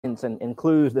and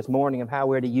clues this morning of how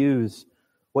we're to use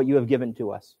what you have given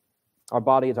to us, our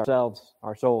bodies, ourselves,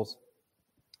 our souls,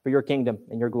 for your kingdom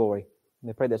and your glory. And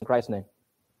we pray this in Christ's name.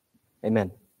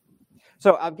 Amen.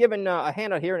 So I've given a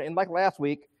handout here, and like last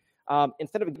week,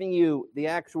 instead of giving you the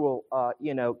actual,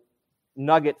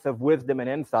 nuggets of wisdom and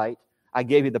insight, I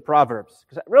gave you the Proverbs.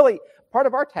 Because really, part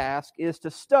of our task is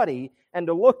to study and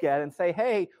to look at and say,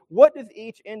 hey, what does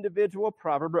each individual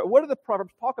proverb, or what do the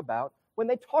Proverbs talk about when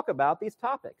they talk about these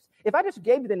topics? If I just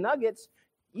gave you the nuggets,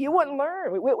 you wouldn't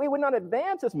learn. We would not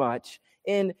advance as much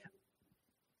in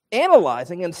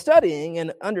analyzing and studying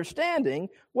and understanding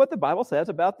what the Bible says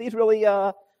about these really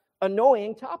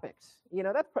annoying topics.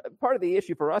 That's part of the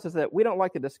issue for us, is that we don't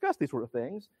like to discuss these sort of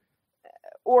things,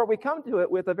 or we come to it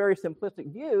with a very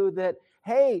simplistic view that,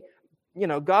 hey,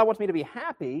 God wants me to be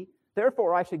happy,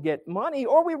 therefore I should get money.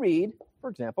 Or we read, for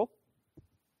example,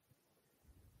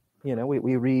 we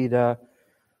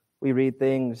read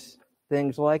things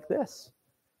like this.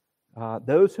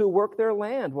 Those who work their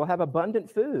land will have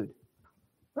abundant food.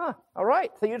 All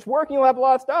right, so you just work and you'll have a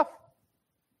lot of stuff.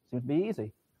 Seems to be easy.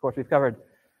 Of course, we've covered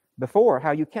before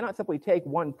how you cannot simply take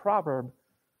one proverb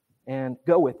and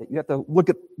go with it. You have to look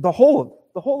at the whole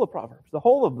of Proverbs, the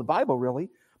whole of the Bible, really.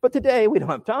 But today, we don't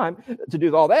have time to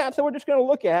do all that, so we're just going to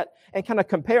look at and kind of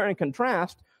compare and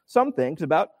contrast some things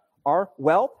about our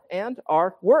wealth and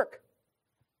our work,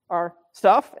 our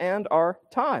stuff and our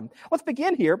time. Let's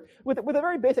begin here with a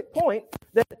very basic point,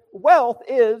 that wealth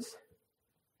is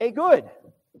a good.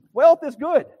 Wealth is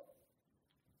good.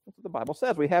 That's what the Bible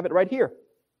says. We have it right here.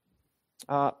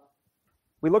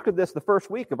 We looked at this the first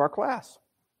week of our class.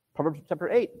 Proverbs chapter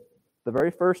 8, the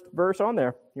very first verse on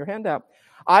there, your handout.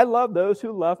 I love those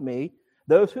who love me.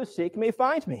 Those who seek me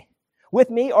find me. With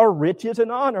me are riches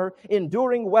and honor,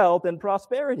 enduring wealth and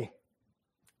prosperity.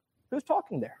 Who's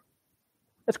talking there?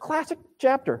 It's a classic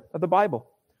chapter of the Bible.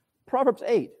 Proverbs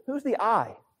 8. Who's the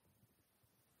I?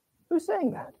 Who's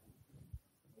saying that?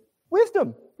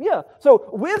 Wisdom. Yeah. So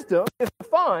wisdom is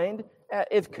defined,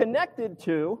 is connected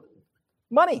to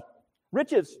money,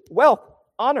 riches, wealth,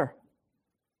 honor.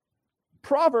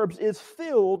 Proverbs is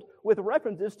filled with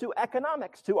references to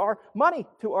economics, to our money,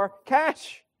 to our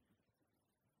cash.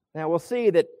 Now we'll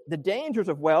see that the dangers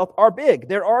of wealth are big.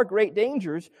 There are great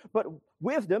dangers, but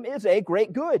wisdom is a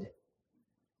great good.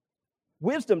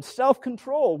 Wisdom,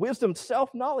 self-control, wisdom,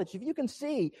 self-knowledge. If you can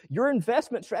see your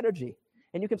investment strategy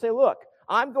and you can say, look,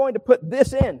 I'm going to put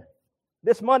this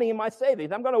money in my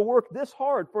savings. I'm going to work this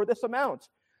hard for this amount.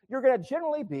 You're going to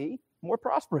generally be more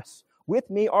prosperous. With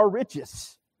me are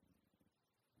riches.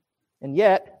 And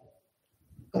yet,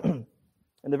 in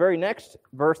the very next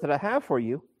verse that I have for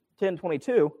you,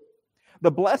 10:22,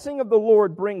 the blessing of the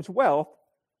Lord brings wealth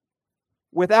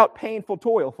without painful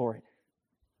toil for it.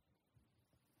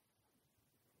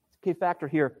 Key factor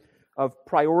here of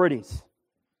priorities.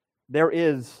 There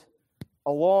is,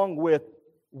 along with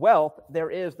wealth,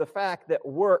 there is the fact that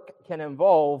work can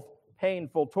involve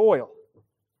painful toil.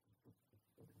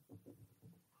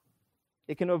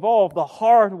 It can involve the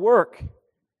hard work,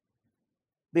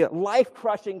 the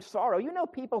life-crushing sorrow. You know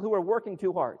people who are working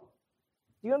too hard.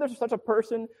 Do you know there's such a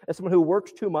person as someone who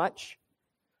works too much?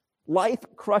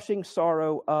 Life-crushing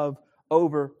sorrow of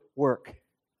overwork.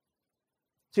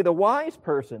 See, the wise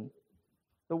person,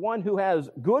 the one who has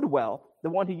good wealth, the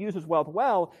one who uses wealth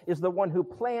well, is the one who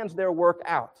plans their work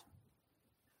out.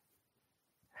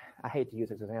 I hate to use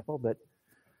this example, but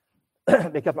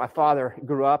because my father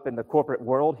grew up in the corporate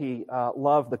world, he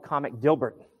loved the comic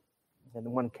Dilbert. And the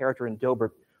one character in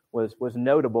Dilbert was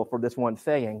notable for this one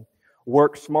saying,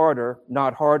 work smarter,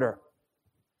 not harder.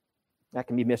 That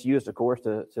can be misused, of course,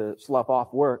 to slough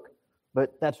off work.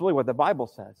 But that's really what the Bible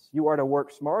says. You are to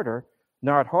work smarter,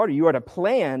 not harder. You are to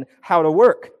plan how to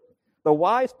work. The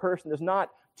wise person does not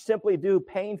simply do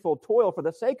painful toil for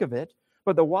the sake of it,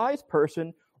 but the wise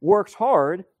person works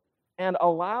hard and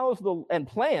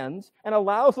plans and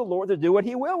allows the Lord to do what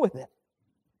He will with it.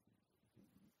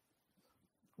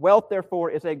 Wealth,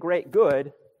 therefore, is a great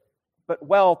good, but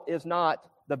wealth is not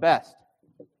the best.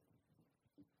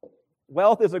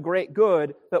 Wealth is a great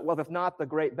good, but wealth is not the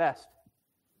great best.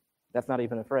 That's not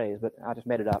even a phrase, but I just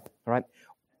made it up. All right?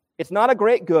 It's not a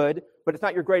great good, but it's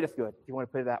not your greatest good, if you want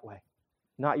to put it that way.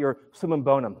 Not your summum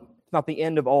bonum. It's not the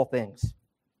end of all things.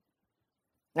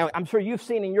 Now, I'm sure you've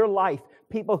seen in your life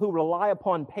people who rely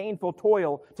upon painful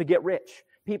toil to get rich.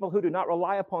 People who do not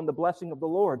rely upon the blessing of the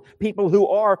Lord. People who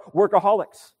are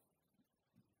workaholics.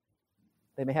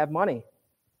 They may have money,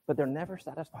 but they're never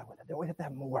satisfied with it. They always have to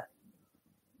have more.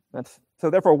 So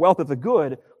therefore, wealth is a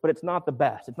good, but it's not the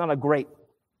best. It's not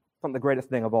the greatest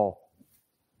thing of all.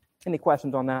 Any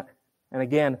questions on that? And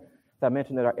again, I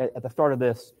mentioned that at the start of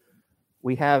this,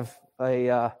 we have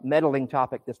a meddling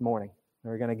topic this morning.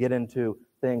 We're going to get into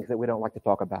things that we don't like to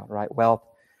talk about, right? Wealth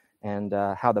and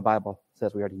how the Bible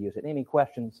says we are to use it. Any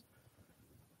questions?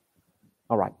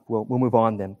 All right, we'll move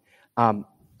on then.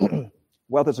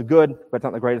 Wealth is a good, but it's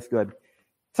not the greatest good.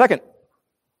 Second,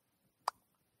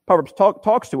 Proverbs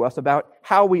talks to us about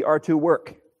how we are to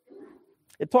work.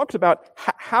 It talks about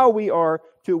how we are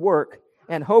to work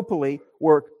and hopefully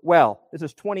work well. This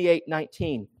is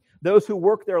 28:19. Those who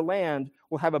work their land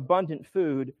will have abundant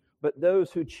food, but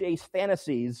those who chase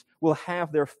fantasies will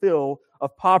have their fill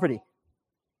of poverty.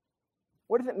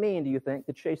 What does it mean, do you think,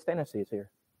 to chase fantasies here?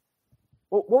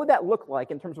 What would that look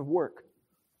like in terms of work?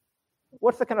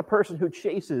 What's the kind of person who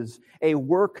chases a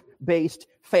work-based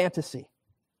fantasy?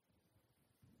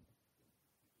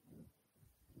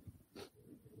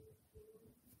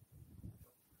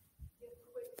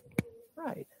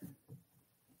 Right.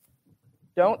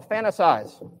 Don't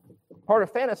fantasize. Part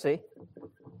of fantasy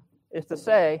is to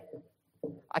say,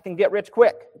 I can get rich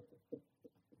quick.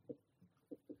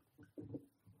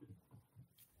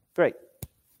 Great.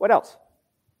 What else?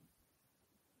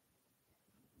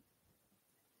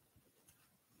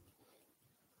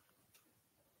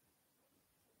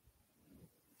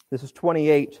 This is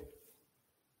 28,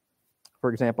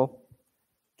 for example.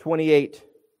 28,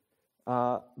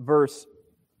 verse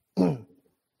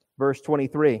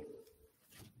 23.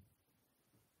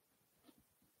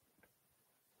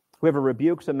 Whoever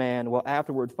rebukes a man will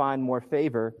afterward find more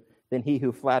favor than he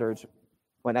who flatters.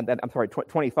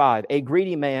 25. A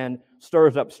greedy man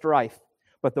stirs up strife,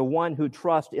 but the one who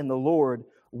trusts in the Lord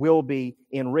will be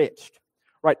enriched.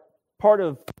 Right? Part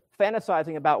of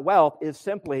fantasizing about wealth is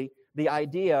simply the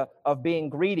idea of being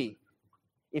greedy.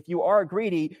 If you are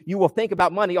greedy, you will think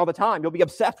about money all the time. You'll be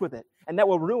obsessed with it, and that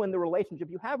will ruin the relationship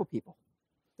you have with people.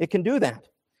 It can do that.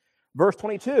 Verse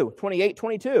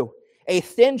 28:22. A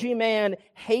stingy man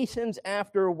hastens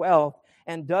after wealth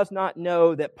and does not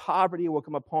know that poverty will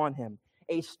come upon him.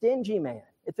 A stingy man.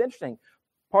 It's interesting.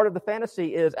 Part of the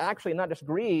fantasy is actually not just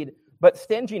greed, but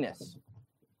stinginess.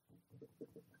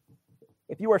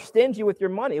 If you are stingy with your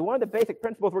money, one of the basic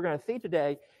principles we're going to see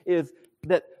today is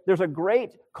that there's a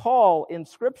great call in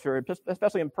Scripture,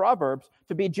 especially in Proverbs,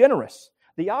 to be generous.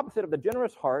 The opposite of the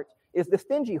generous heart is the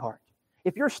stingy heart.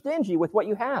 If you're stingy with what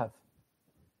you have,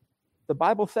 the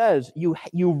Bible says you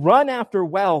run after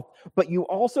wealth, but you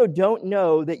also don't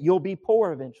know that you'll be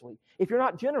poor eventually. If you're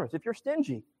not generous, if you're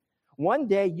stingy, one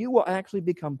day you will actually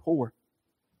become poor.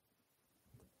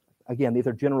 Again, these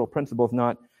are general principles,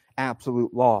 not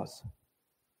absolute laws.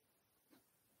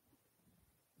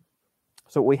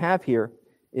 So what we have here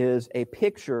is a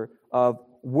picture of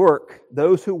work.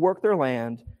 Those who work their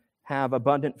land have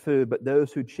abundant food, but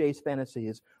those who chase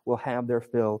fantasies will have their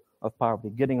fill of poverty.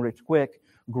 Getting rich quick,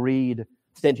 greed,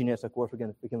 stinginess. Of course, we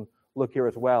can look here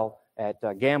as well at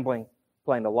gambling,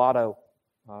 playing the lotto,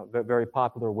 very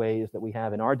popular ways that we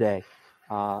have in our day.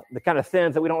 The kind of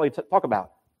sins that we don't really talk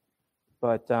about,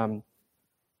 but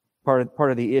part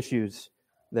of the issues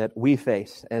that we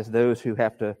face as those who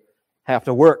have to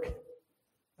work.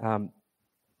 Let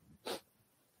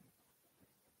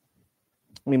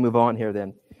me move on here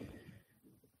then.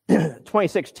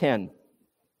 26:10.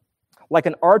 Like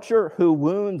an archer who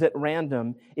wounds at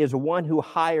random is one who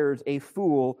hires a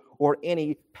fool or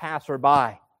any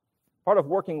passerby. Part of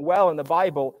working well in the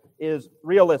Bible is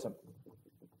realism.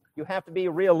 You have to be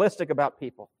realistic about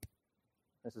people.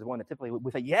 This is one that typically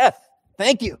we say, yes,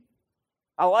 thank you.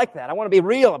 I like that. I want to be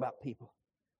real about people.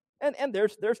 And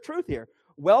there's truth here.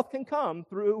 Wealth can come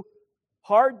through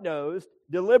hard-nosed,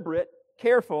 deliberate,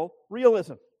 careful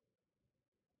realism.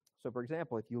 So, for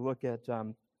example, if you look at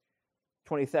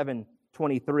 27,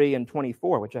 23, and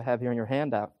 24, which I have here in your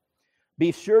handout,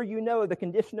 be sure you know the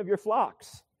condition of your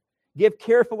flocks. Give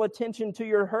careful attention to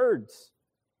your herds.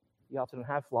 You also don't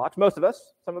have flocks. Some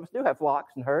of us do have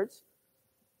flocks and herds,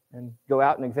 and go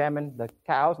out and examine the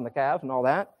cows and the calves and all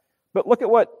that. But look at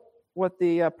what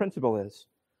the principle is.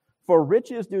 For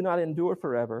riches do not endure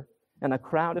forever, and a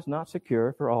crown is not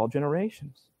secure for all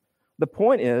generations. The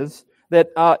point is that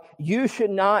you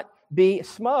should not be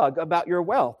smug about your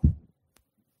wealth.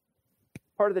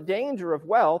 Part of the danger of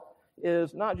wealth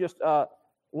is not just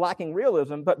lacking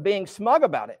realism, but being smug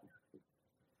about it.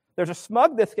 There's a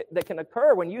smugness that can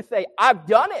occur when you say, I've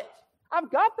done it.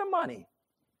 I've got the money.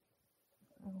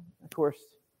 Of course,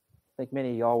 I think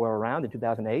many of y'all were around in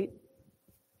 2008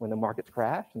 when the markets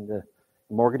crashed and the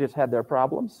mortgages had their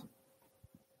problems.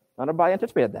 Not everybody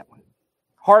anticipated that one.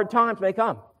 Hard times may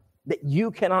come that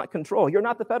you cannot control. You're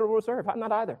not the Federal Reserve. I'm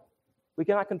not either. We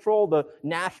cannot control the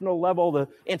national level, the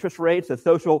interest rates, the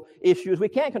social issues. We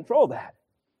can't control that.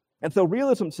 And so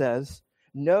realism says,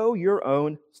 know your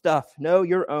own stuff, know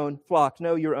your own flocks,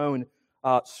 know your own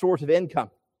source of income.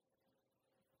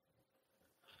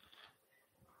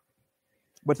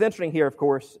 What's interesting here, of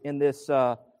course, in this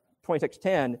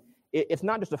 26:10, it's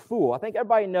not just a fool. I think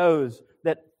everybody knows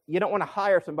that you don't want to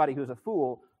hire somebody who's a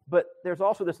fool, but there's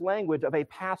also this language of a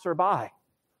passerby.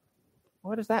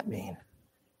 What does that mean?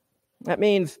 That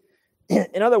means,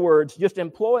 in other words, just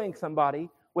employing somebody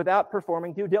without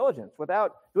performing due diligence,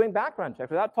 without doing background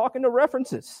checks, without talking to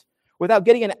references, without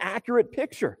getting an accurate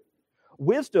picture.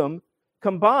 Wisdom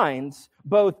combines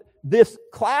both this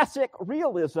classic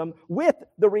realism with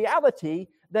the reality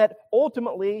that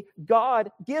ultimately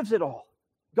God gives it all.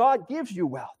 God gives you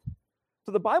wealth.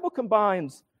 So the Bible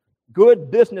combines good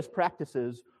business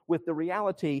practices with the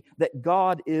reality that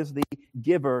God is the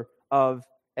giver of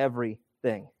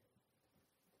everything.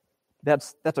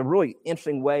 That's a really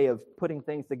interesting way of putting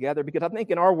things together, because I think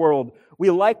in our world,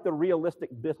 we like the realistic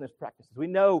business practices. We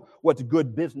know what's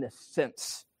good business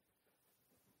sense.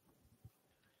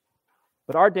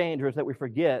 But our danger is that we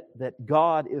forget that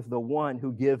God is the one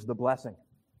who gives the blessing.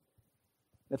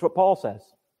 That's what Paul says.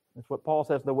 That's what Paul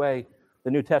says the way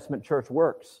the New Testament church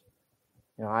works.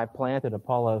 I planted,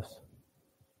 Apollos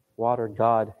watered,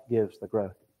 God gives the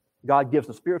growth. God gives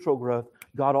the spiritual growth.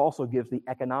 God also gives the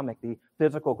economic, the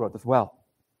physical growth as well.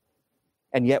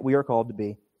 And yet we are called to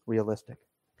be realistic.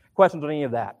 Questions on any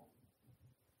of that?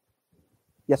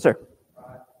 Yes, sir.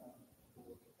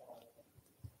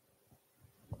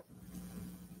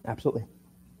 Absolutely.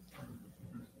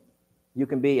 You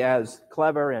can be as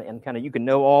clever and kind of you can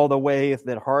know all the ways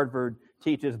that Harvard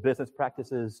teaches business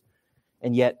practices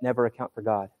and yet never account for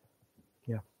God.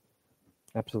 Yeah,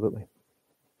 absolutely.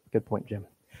 Good point, Jim.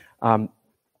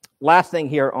 Last thing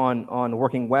here on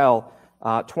working well,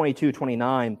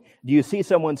 22:29. Do you see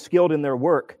someone skilled in their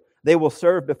work? They will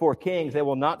serve before kings. They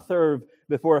will not serve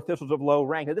before officials of low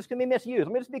rank. Now, this can be misused.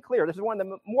 Let me just be clear. This is one of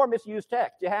the more misused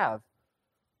texts you have.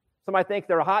 Somebody thinks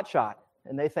they're a hotshot,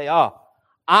 and they say,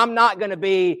 I'm not going to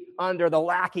be under the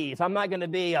lackeys. I'm not going to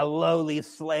be a lowly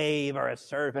slave or a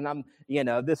servant.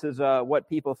 This is what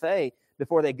people say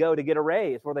before they go to get a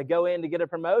raise, before they go in to get a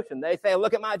promotion. They say,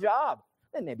 look at my job.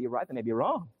 They may be right, they may be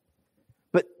wrong.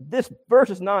 But this verse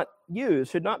should not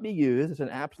be used as an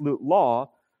absolute law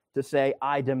to say,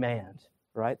 I demand,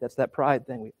 right? That's that pride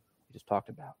thing we just talked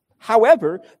about.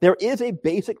 However, there is a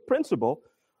basic principle.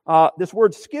 This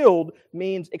word skilled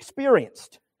means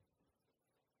experienced.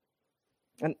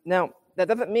 And now, that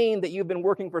doesn't mean that you've been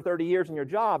working for 30 years in your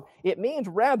job. It means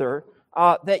rather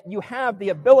that you have the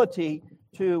ability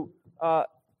to have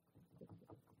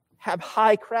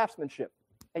high craftsmanship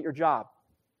at your job.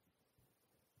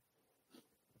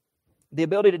 The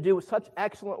ability to do such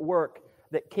excellent work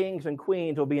that kings and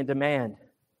queens will be in demand,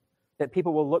 that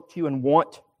people will look to you and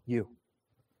want you.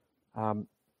 And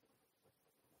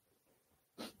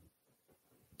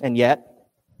yet,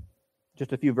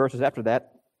 just a few verses after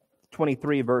that,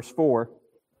 23 verse 4,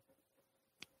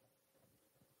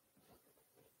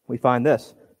 we find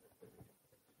this.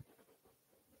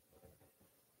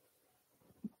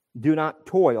 Do not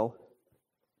toil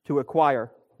to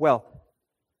acquire wealth.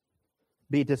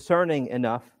 Be discerning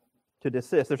enough to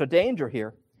desist. There's a danger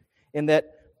here in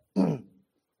that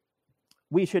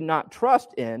we should not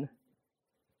trust in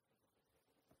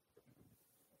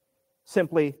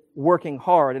simply working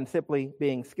hard and simply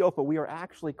being skillful. We are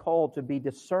actually called to be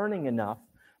discerning enough.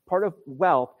 Part of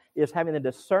wealth is having the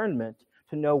discernment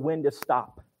to know when to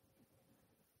stop.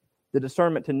 The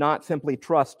discernment to not simply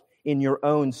trust in your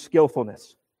own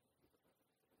skillfulness.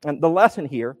 And the lesson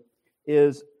here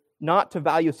is not to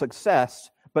value success,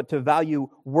 but to value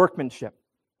workmanship.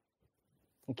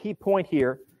 The key point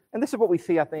here, and this is what we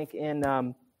see, I think,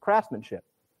 in craftsmanship.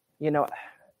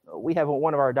 We have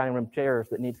one of our dining room chairs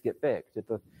that needs to get fixed.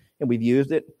 And we've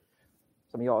used it.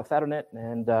 Some of y'all have sat on it,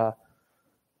 and not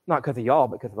because of y'all,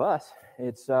 but because of us.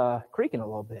 It's creaking a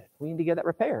little bit. We need to get that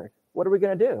repaired. What are we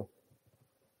going to do?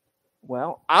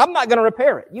 Well, I'm not going to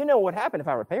repair it. You know what happened if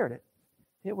I repaired it.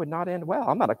 It would not end well.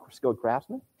 I'm not a skilled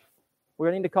craftsman. We're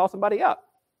going to need to call somebody up.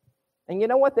 And you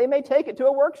know what? They may take it to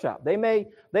a workshop. They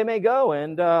may go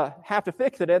and have to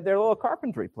fix it at their little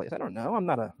carpentry place. I don't know. I'm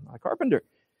not a carpenter.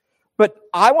 But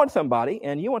I want somebody,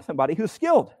 and you want somebody who's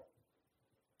skilled.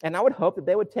 And I would hope that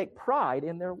they would take pride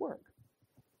in their work.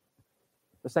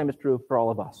 The same is true for all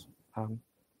of us.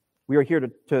 We are here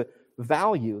to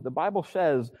value. The Bible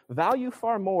says, value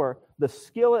far more the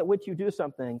skill at which you do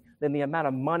something than the amount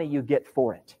of money you get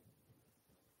for it.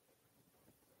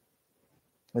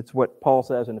 It's what Paul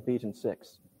says in Ephesians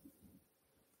 6.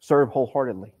 Serve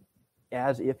wholeheartedly,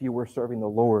 as if you were serving the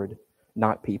Lord,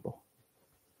 not people.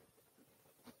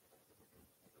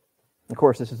 Of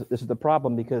course, this is the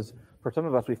problem, because for some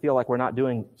of us, we feel like we're not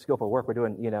doing skillful work. We're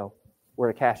doing, we're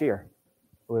a cashier.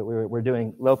 We're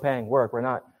doing low-paying work.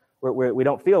 We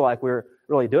don't feel like we're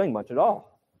really doing much at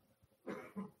all.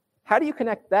 How do you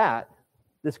connect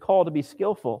this call to be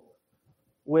skillful,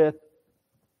 with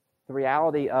the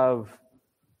reality of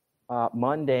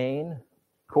mundane,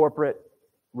 corporate,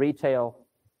 retail,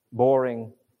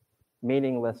 boring,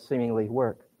 meaningless, seemingly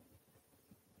work?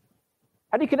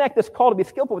 How do you connect this call to be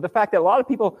skillful with the fact that a lot of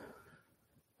people,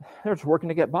 they're just working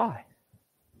to get by?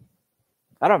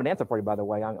 I don't have an answer for you, by the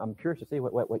way. I'm curious to see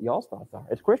what y'all's thoughts are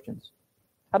as Christians.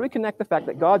 How do we connect the fact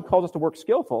that God calls us to work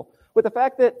skillful with the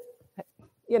fact that,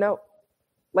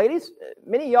 ladies,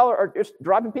 many of y'all are just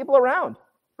driving people around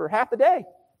for half the day?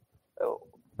 So,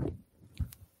 what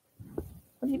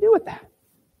do you do with that?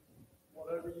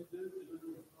 Whatever you do,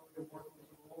 you're working with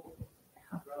the Lord.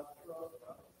 Drive the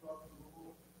truck with the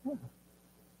Lord.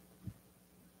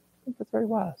 I think that's very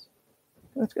wise.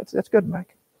 That's good,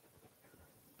 Mike.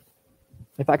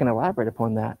 If I can elaborate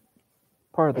upon that,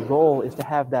 part of the goal is to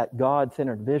have that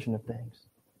God-centered vision of things.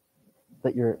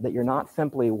 That you're not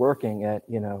simply working at,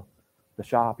 the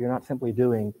shop. You're not simply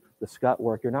doing the scut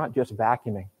work. You're not just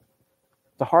vacuuming.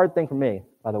 It's a hard thing for me,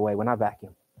 by the way, when I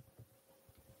vacuum,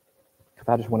 because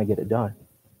I just want to get it done.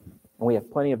 And we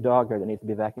have plenty of dog hair that needs to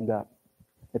be vacuumed up.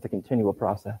 It's a continual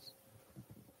process.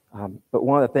 But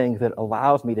one of the things that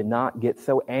allows me to not get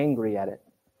so angry at it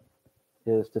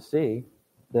is to see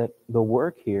that the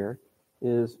work here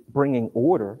is bringing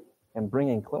order and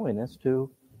bringing cleanliness to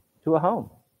a home.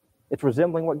 It's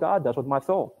resembling what God does with my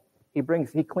soul. He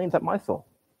cleans up my soul.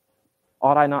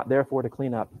 Ought I not, therefore, to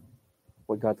clean up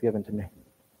what God's given to me?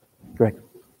 Greg.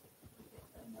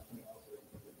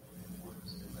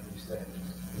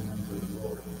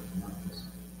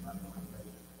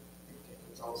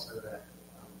 It's also that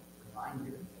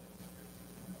reminder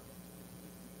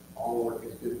all work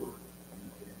is good work.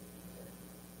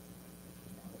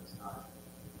 It's not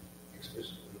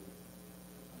explicitly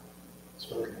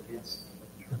spoken against.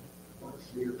 What is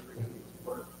here for you to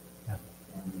work? Yeah.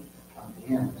 And come to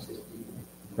Him as His people.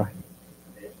 Right.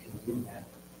 That can do that.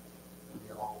 We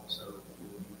also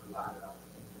will be provided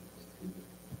opportunities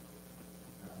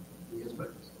to be His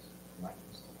witnesses, like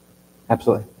Himself.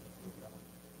 Absolutely.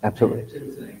 Absolutely.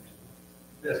 Two things.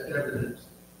 Best evidence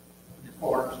as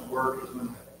far as work is when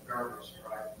the garbage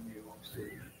strike and you won't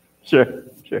see. Sure.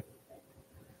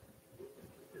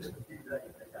 Just a few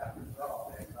days they got involved.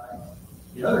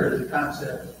 The other is the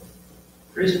concept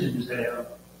Christians have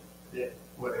that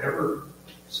whatever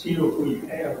skills we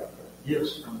have are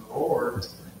gifts from the Lord,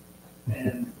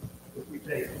 and if we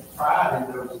take pride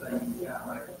in those things, we kind of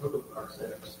like a hook of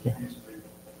ourselves against people,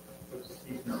 because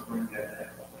He's going to bring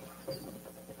that out.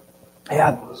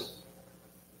 Yeah.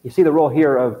 You see the role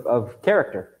here of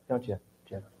character, don't you,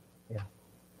 Jim? Yeah.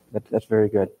 That's very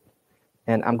good.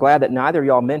 And I'm glad that neither of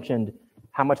y'all mentioned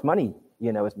how much money,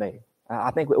 is made. I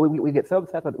think we get so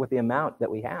obsessed with the amount that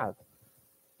we have,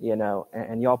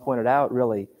 and y'all pointed out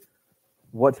really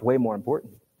what's way more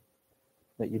important.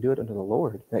 That you do it unto the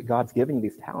Lord, that God's given you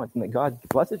these talents, and that God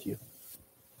blesses you.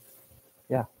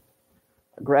 Yeah.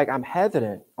 Greg, I'm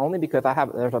hesitant only because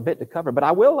there's a bit to cover, but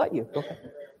I will let you. Go ahead.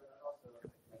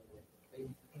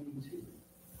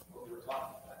 What we're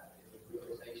talking about is the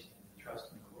realization and trust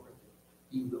in the Lord that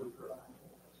He will provide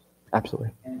for us.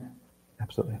 Absolutely.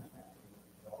 Absolutely.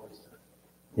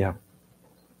 Yeah.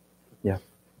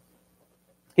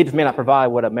 He just may not provide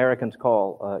what Americans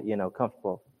call,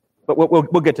 comfortable. But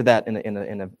we'll get to that in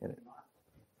a.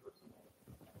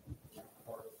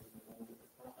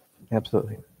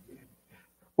 Absolutely.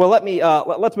 Well,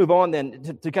 let's move on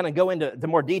then to kind of go into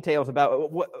more details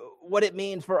about what it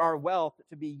means for our wealth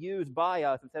to be used by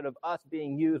us instead of us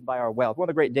being used by our wealth. One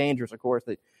of the great dangers, of course,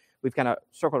 that we've kind of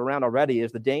circled around already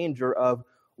is the danger of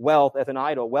wealth as an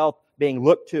idol, wealth being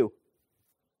looked to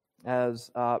as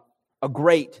a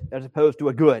great as opposed to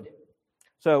a good.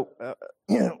 So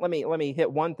let me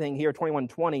hit one thing here,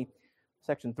 21:20,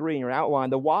 section 3 in your outline.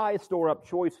 The wise store up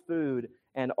choice food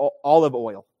and olive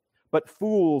oil, but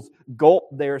fools gulp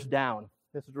theirs down.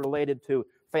 This is related to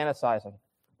fantasizing,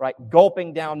 right?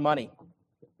 Gulping down money.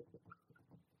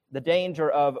 The danger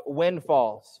of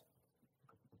windfalls.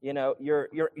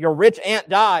 Your rich aunt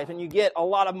dies and you get a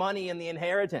lot of money in the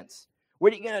inheritance.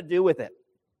 What are you going to do with it?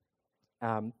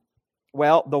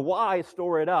 Well, the wise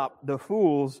store it up. The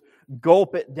fools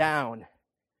gulp it down.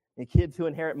 The kids who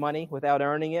inherit money without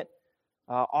earning it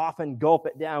often gulp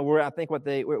it down. We're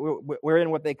in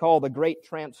what they call the great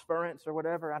transference or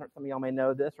whatever. Some of y'all may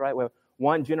know this, right? Where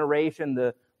one generation,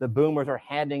 the boomers are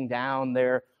handing down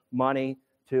their money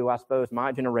to, I suppose,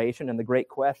 my generation. And the great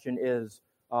question is,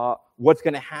 what's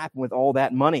going to happen with all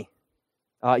that money.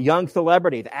 Young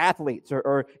celebrities, athletes,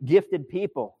 or gifted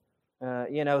people,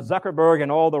 Zuckerberg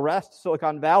and all the rest,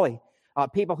 Silicon Valley,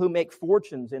 people who make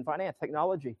fortunes in finance,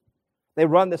 technology, they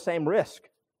run the same risk.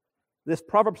 This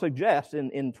proverb suggests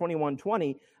in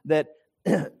 21:20 that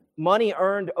money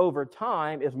earned over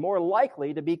time is more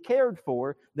likely to be cared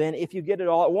for than if you get it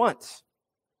all at once.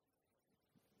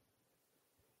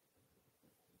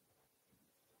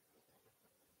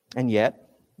 And yet,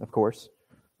 of course,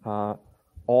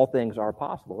 all things are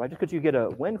possible, right? Just because you get a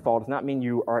windfall does not mean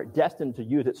you are destined to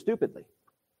use it stupidly.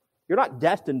 You're not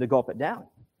destined to gulp it down.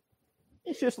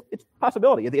 It's a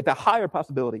possibility. It's a higher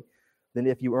possibility than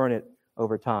if you earn it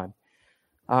over time.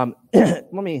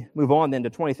 Let me move on then to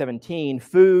 2017.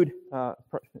 Food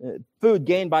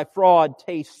gained by fraud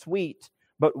tastes sweet,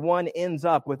 but one ends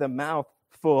up with a mouth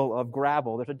full of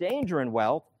gravel. There's a danger in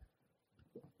wealth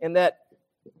in that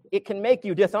it can make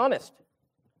you dishonest.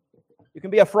 You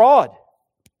can be a fraud.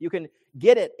 You can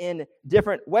get it in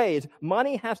different ways.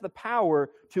 Money has the power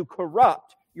to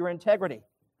corrupt your integrity.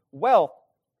 Wealth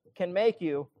can make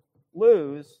you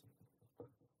lose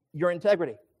your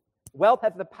integrity. Wealth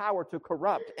has the power to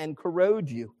corrupt and corrode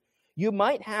you. You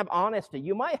might have honesty.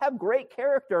 You might have great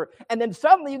character, and then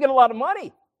suddenly you get a lot of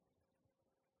money.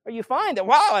 Or you find that,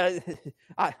 wow,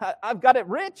 I've got it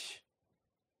rich.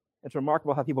 It's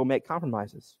remarkable how people make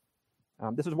compromises.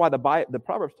 This is why the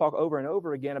Proverbs talk over and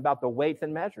over again about the weights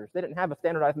and measures. They didn't have a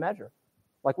standardized measure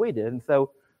like we did. And so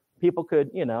people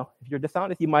could, if you're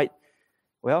dishonest, you might,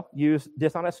 use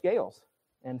dishonest scales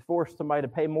and force somebody to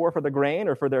pay more for the grain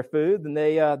or for their food than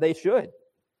they should.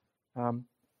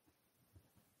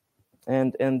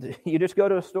 And you just go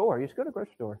to a store. You just go to a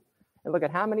grocery store and look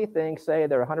at how many things say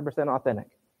they're 100% authentic.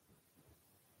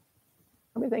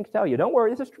 How many things tell you, don't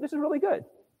worry, this is really good.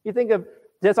 You think of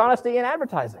dishonesty in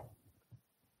advertising,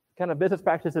 kind of business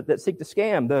practices that seek to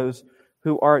scam those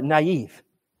who are naive.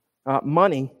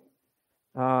 Money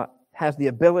has the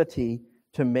ability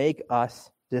to make us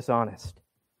dishonest.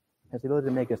 Has the ability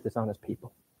to make us dishonest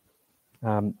people.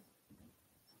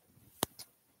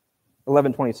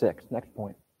 11:26, next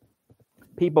point.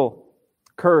 People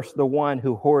curse the one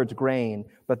who hoards grain,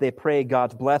 but they pray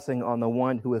God's blessing on the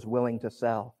one who is willing to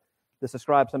sell. This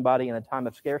describes somebody in a time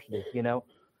of scarcity,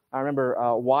 I remember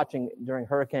watching during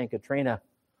Hurricane Katrina.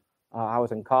 I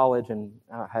was in college and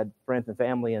had friends and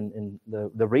family in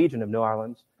the region of New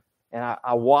Orleans. And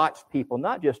I watched people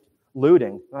not just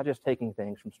looting, not just taking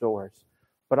things from stores,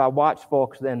 but I watched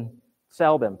folks then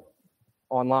sell them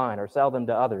online or sell them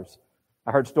to others.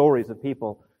 I heard stories of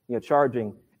people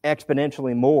charging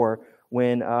exponentially more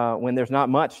when there's not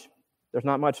much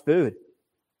food.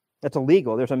 That's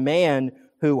illegal. There's a man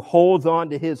who holds on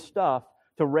to his stuff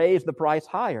to raise the price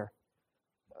higher.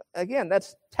 Again,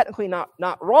 that's technically not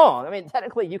wrong. I mean,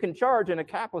 technically you can charge in a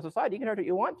capitalist society. You can charge what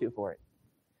you want to for it.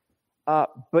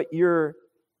 But you're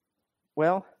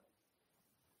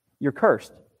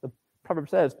cursed. The proverb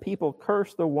says, people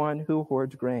curse the one who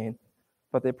hoards grain,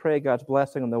 but they pray God's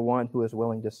blessing on the one who is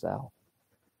willing to sell.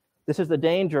 This is the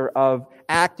danger of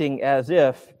acting as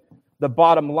if the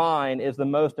bottom line is the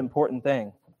most important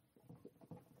thing.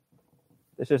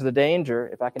 This is the danger.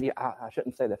 If I can, I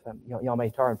shouldn't say this. Y'all may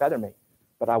tar and feather me,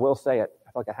 but I will say it.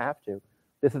 I feel like I have to.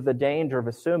 This is the danger of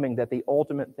assuming that the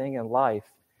ultimate thing in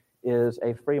life is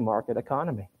a free market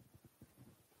economy.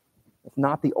 It's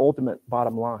not the ultimate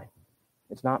bottom line.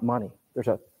 It's not money. There's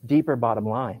a deeper bottom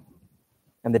line.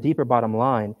 And the deeper bottom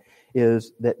line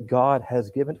is that God has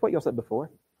given, what you all said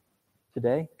before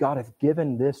today, God has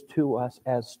given this to us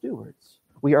as stewards.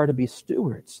 We are to be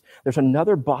stewards. There's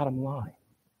another bottom line.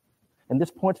 And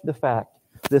this points to the fact,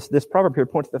 this proverb here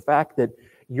points to the fact that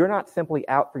you're not simply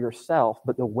out for yourself,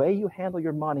 but the way you handle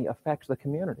your money affects the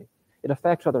community. It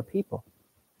affects other people.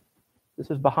 This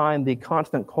is behind the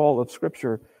constant call of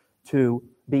Scripture to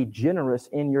be generous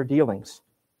in your dealings.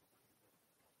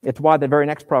 It's why the very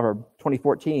next proverb,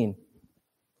 20:14,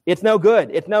 it's no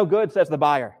good, says the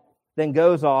buyer, then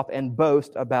goes off and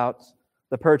boasts about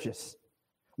the purchase.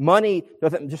 Money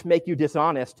doesn't just make you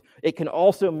dishonest, it can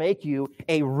also make you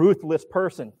a ruthless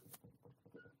person.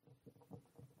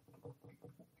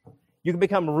 You can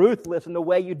become ruthless in the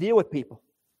way you deal with people.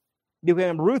 You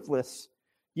become ruthless.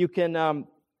 You can,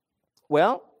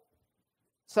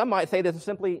 some might say this is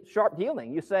simply sharp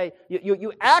dealing. You say,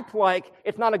 you act like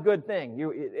it's not a good thing.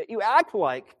 You act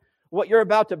like what you're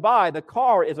about to buy, the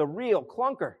car, is a real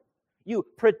clunker. You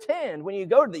pretend, when you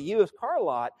go to the used car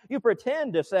lot, you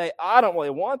pretend to say, I don't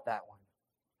really want that one.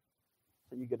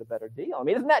 So you get a better deal. I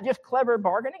mean, isn't that just clever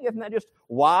bargaining? Isn't that just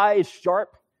wise,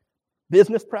 sharp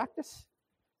business practice?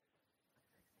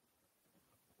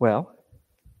 Well,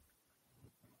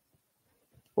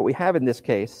 What we have in this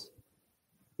case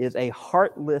is a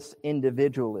heartless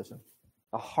individualism,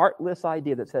 a heartless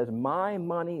idea that says, my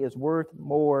money is worth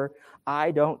more.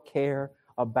 I don't care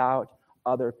about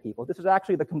other people. This is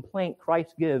actually the complaint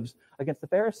Christ gives against the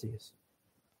Pharisees.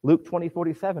 Luke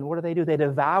 20:47, what do? They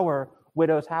devour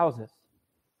widows' houses.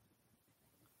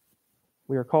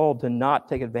 We are called to not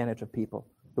take advantage of people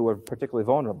who are particularly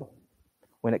vulnerable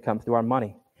when it comes to our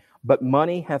money. But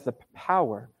money has the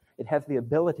power, it has the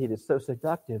ability to be so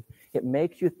seductive, it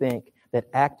makes you think that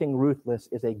acting ruthless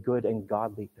is a good and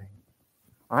godly thing.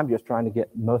 I'm just trying to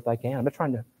get the most I can. I'm just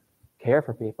trying to care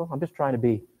for people. I'm just trying to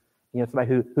be, somebody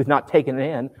who's not taken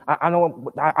in. I don't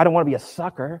want to be a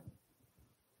sucker.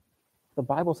 The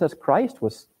Bible says Christ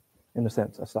was, in a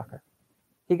sense, a sucker.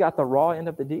 He got the raw end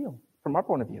of the deal from our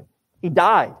point of view. He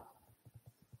died.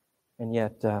 And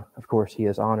yet, of course, he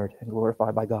is honored and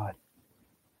glorified by God.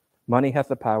 Money has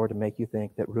the power to make you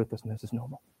think that ruthlessness is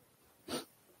normal.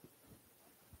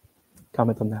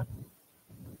 Comment on that.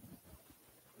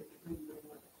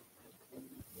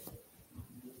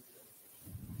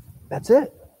 That's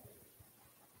it.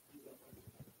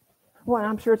 Well,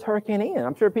 I'm sure it's Hurricane Ian.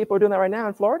 I'm sure people are doing that right now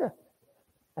in Florida.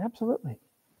 Absolutely.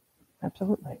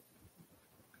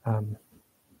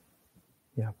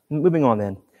 Moving on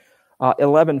then.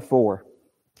 11:4.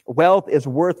 Wealth is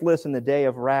worthless in the day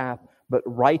of wrath, but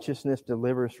righteousness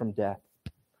delivers from death.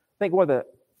 I think one of the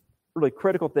really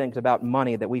critical things about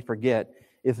money that we forget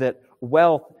is that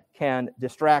wealth can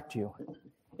distract you.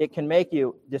 It can make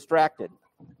you distracted.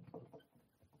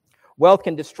 Wealth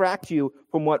can distract you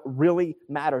from what really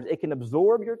matters. It can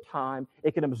absorb your time.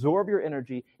 It can absorb your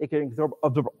energy. It can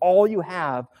absorb all you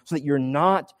have so that you're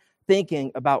not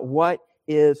thinking about what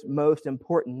is most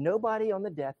important. Nobody on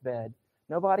the deathbed,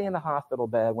 nobody in the hospital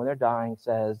bed when they're dying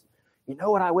says, you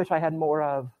know what I wish I had more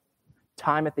of?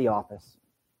 Time at the office.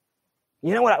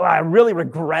 You know what I really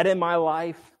regret in my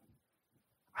life?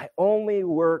 I only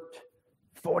worked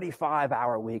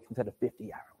 45-hour weeks instead of 50-hour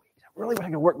weeks. I really wish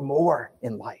I could work more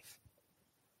in life.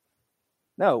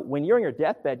 No, when you're on your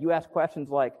deathbed, you ask questions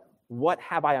like, what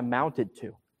have I amounted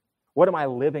to? What am I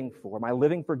living for? Am I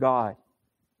living for God?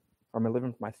 Or am I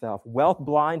living for myself? Wealth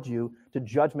blinds you to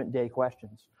judgment day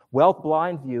questions. Wealth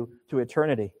blinds you to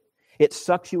eternity. It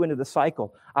sucks you into the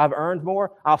cycle. I've earned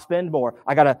more, I'll spend more.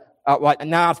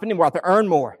 Now I'm spending more, I have to earn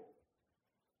more.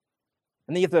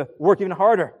 And then you have to work even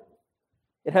harder.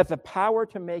 It has the power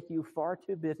to make you far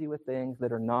too busy with things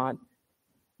that are not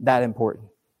that important.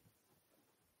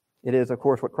 It is, of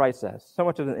course, what Christ says. So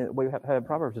much of what we have in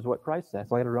Proverbs is what Christ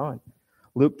says later on.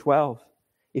 Luke 12.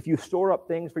 If you store up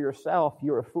things for yourself,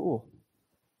 you're a fool.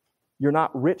 You're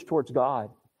not rich towards God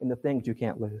in the things you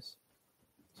can't lose.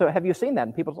 So have you seen that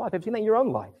in people's lives? Have you seen that in your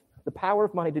own life? The power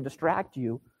of money to distract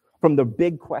you from the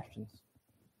big questions.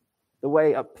 The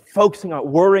way of focusing on it,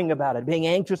 worrying about it, being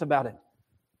anxious about it.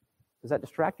 Does that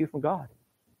distract you from God,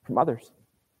 from others?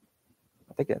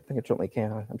 I think it certainly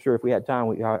can. I'm sure if we had time,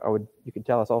 you could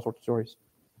tell us all sorts of stories.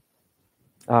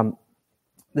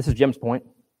 This is Jim's point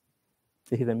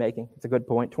that he's been making. It's a good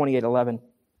point. 28:11.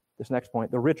 This next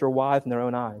point. The rich are wise in their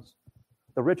own eyes.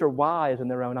 The rich are wise in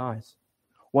their own eyes.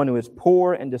 One who is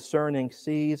poor and discerning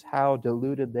sees how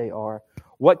deluded they are.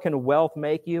 What can wealth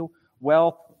make you?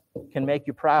 Wealth can make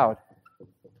you proud.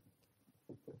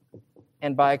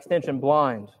 And by extension,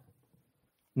 blind.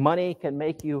 Money can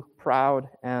make you proud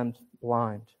and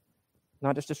blind.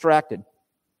 Not just distracted,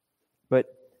 but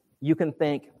you can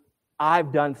think,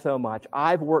 I've done so much.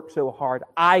 I've worked so hard.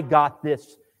 I got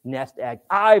this nest egg.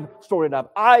 I've stored it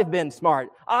up. I've been smart.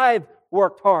 I've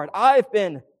worked hard. I've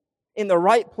been in the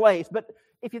right place. But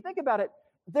if you think about it,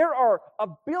 there are a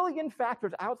billion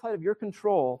factors outside of your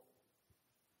control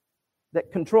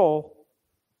that control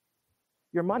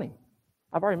your money.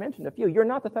 I've already mentioned a few. You're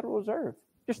not the Federal Reserve.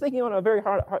 Just thinking on a very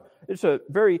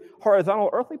horizontal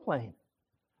earthly plane.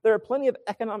 There are plenty of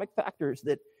economic factors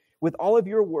that, with all of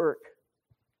your work,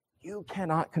 you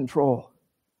cannot control.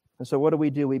 And so what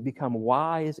do? We become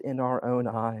wise in our own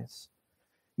eyes.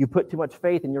 You put too much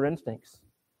faith in your instincts.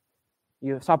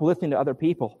 You stop listening to other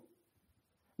people.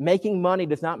 Making money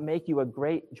does not make you a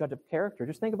great judge of character.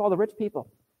 Just think of all the rich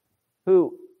people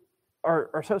who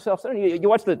are so self-centered. You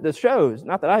watch the shows.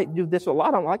 Not that I do this a lot.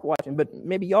 I don't like watching, but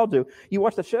maybe y'all do. You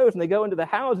watch the shows and they go into the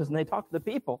houses and they talk to the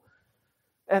people.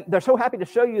 And they're so happy to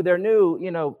show you their new,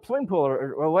 swimming pool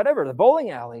or whatever, the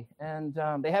bowling alley, and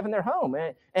they have in their home.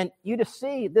 And you just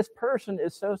see this person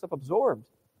is so self-absorbed.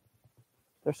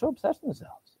 They're so obsessed with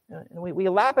themselves. And we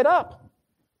lap it up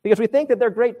because we think that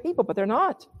they're great people, but they're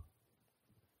not.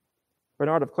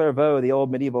 Bernard of Clairvaux, the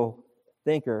old medieval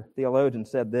theologian,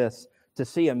 said this: to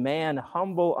see a man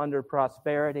humble under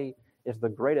prosperity is the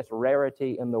greatest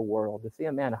rarity in the world. To see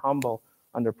a man humble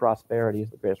under prosperity is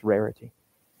the greatest rarity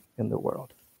in the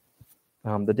world.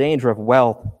 The danger of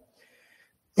wealth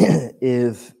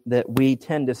is that we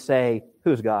tend to say,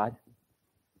 who's God?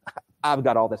 I've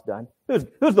got all this done.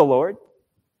 Who's the Lord?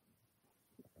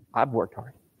 I've worked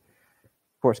hard.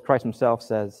 Of course, Christ himself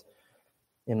says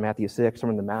in Matthew 6,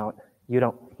 Sermon on the Mount, you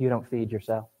don't feed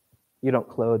yourself. You don't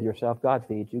clothe yourself. God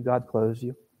feeds you. God clothes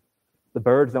you. The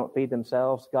birds don't feed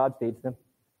themselves. God feeds them.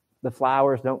 The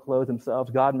flowers don't clothe themselves.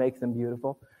 God makes them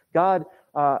beautiful. God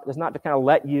does not to kind of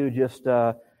let you just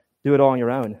do it all on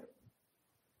your own.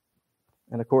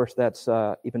 And of course, that's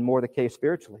even more the case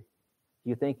spiritually.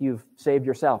 You think you've saved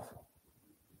yourself.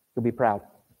 You'll be proud.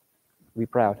 Be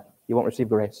proud. You won't receive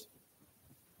grace.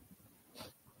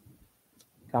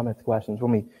 Comments, questions?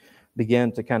 When we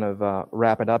begin to kind of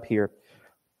wrap it up here,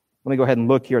 let me go ahead and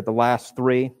look here at the last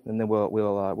three, and then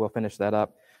we'll finish that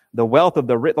up. The wealth of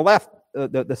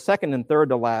the second and third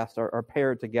to last are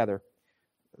paired together.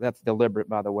 That's deliberate,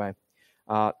 by the way.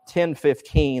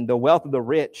 10:15. The wealth of the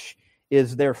rich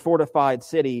is their fortified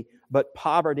city, but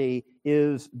poverty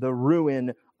is the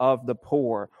ruin of the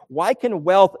poor. Why can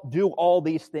wealth do all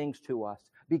these things to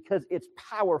us? Because it's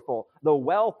powerful. The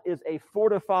wealth is a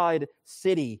fortified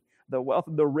city. The wealth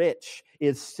of the rich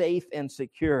is safe and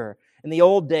secure. In the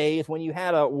old days, when you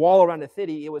had a wall around a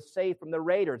city, it was safe from the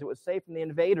raiders. It was safe from the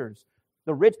invaders.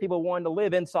 The rich people wanted to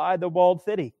live inside the walled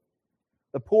city.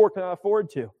 The poor could not afford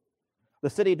to. The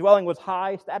city dwelling was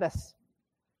high status.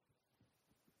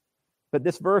 But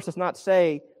this verse does not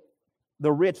say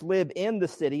the rich live in the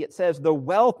city. It says the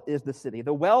wealth is the city.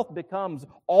 The wealth becomes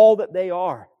all that they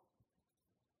are.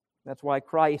 That's why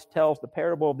Christ tells the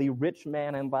parable of the rich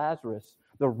man and Lazarus.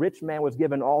 The rich man was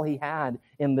given all he had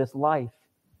in this life.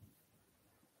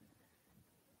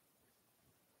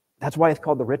 That's why it's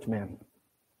called the rich man.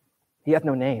 He has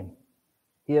no name.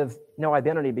 He has no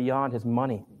identity beyond his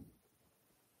money.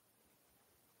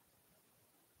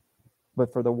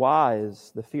 But for the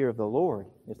wise, the fear of the Lord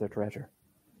is their treasure.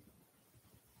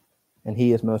 And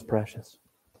he is most precious.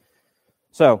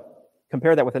 So,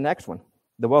 compare that with the next one.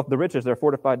 The wealth of the rich is their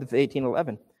fortified,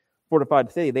 18:11.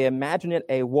 Fortified city. They imagine it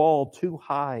a wall too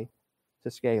high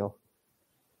to scale.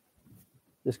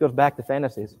 This goes back to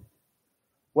fantasies.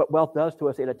 What wealth does to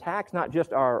us, it attacks not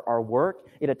just our work,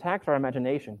 it attacks our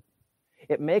imagination.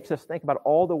 It makes us think about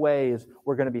all the ways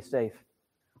we're going to be safe.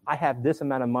 I have this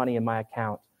amount of money in my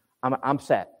account. I'm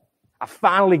set. I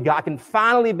can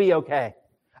finally be okay.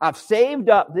 I've saved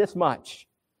up this much.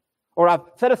 Or I've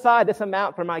set aside this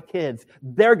amount for my kids.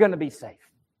 They're going to be safe.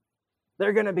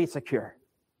 They're going to be secure.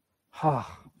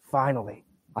 Finally,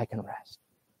 I can rest.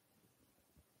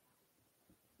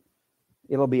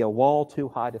 It'll be a wall too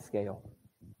high to scale.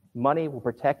 Money will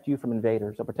protect you from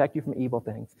invaders. It'll protect you from evil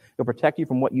things. It'll protect you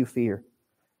from what you fear.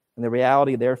 And the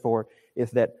reality, therefore, is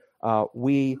that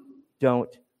we don't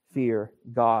fear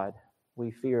God.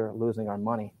 We fear losing our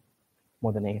money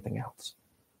more than anything else.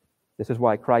 This is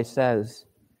why Christ says,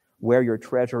 where your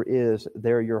treasure is,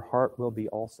 there your heart will be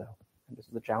also. And this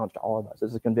is a challenge to all of us.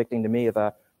 This is convicting to me as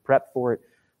I prep for it,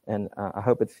 and I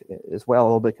hope it's as well a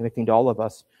little bit convicting to all of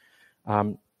us.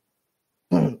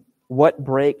 What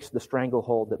breaks the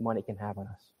stranglehold that money can have on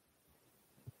us?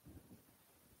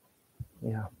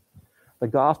 Yeah. The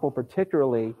gospel,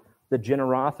 particularly the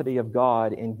generosity of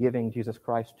God in giving Jesus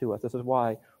Christ to us. This is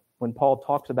why when Paul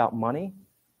talks about money,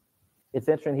 it's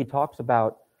interesting he talks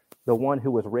about the one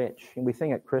who was rich. And we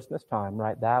sing at Christmas time,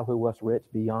 right? Thou who wast rich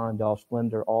beyond all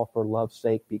splendor, all for love's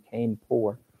sake became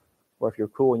poor. Or if you're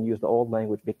cool and use the old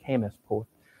language, became as poor.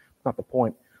 That's not the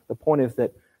point. The point is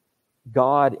that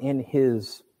God in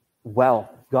his wealth,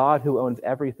 God who owns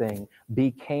everything,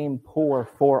 became poor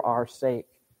for our sake,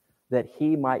 that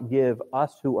he might give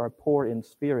us who are poor in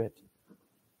spirit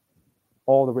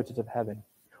all the riches of heaven.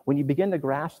 When you begin to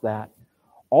grasp that,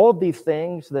 all of these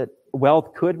things that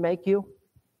wealth could make you,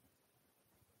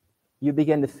 you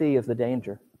begin to see as the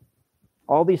danger.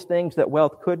 All these things that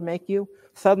wealth could make you,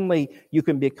 suddenly you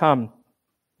can become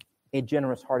a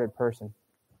generous-hearted person,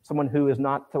 someone who is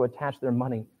not so attached to their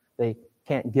money they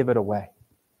can't give it away.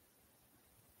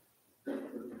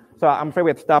 So I'm afraid we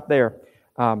have to stop there.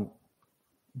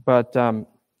 But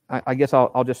I guess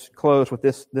I'll just close with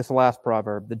this last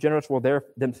proverb. The generous will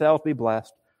themselves be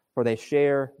blessed, for they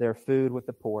share their food with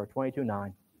the poor.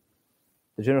 22:9.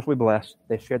 The generous will be blessed.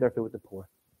 They share their food with the poor.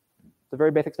 It's a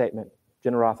very basic statement.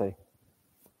 Generosity.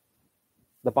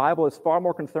 The Bible is far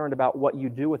more concerned about what you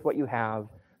do with what you have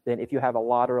than if you have a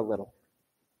lot or a little.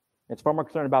 It's far more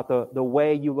concerned about the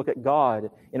way you look at God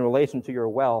in relation to your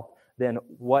wealth than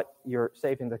what your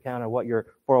savings account or what your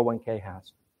 401k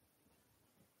has.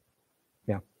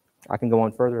 Yeah. I can go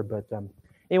on further, but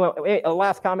anyway, a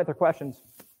last comment or questions?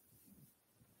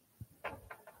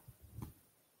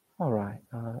 All right.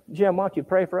 Jim, why don't you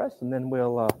pray for us, and then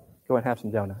we'll go and have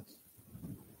some donuts.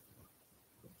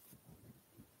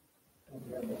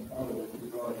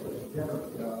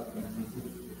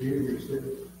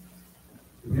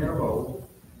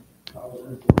 I was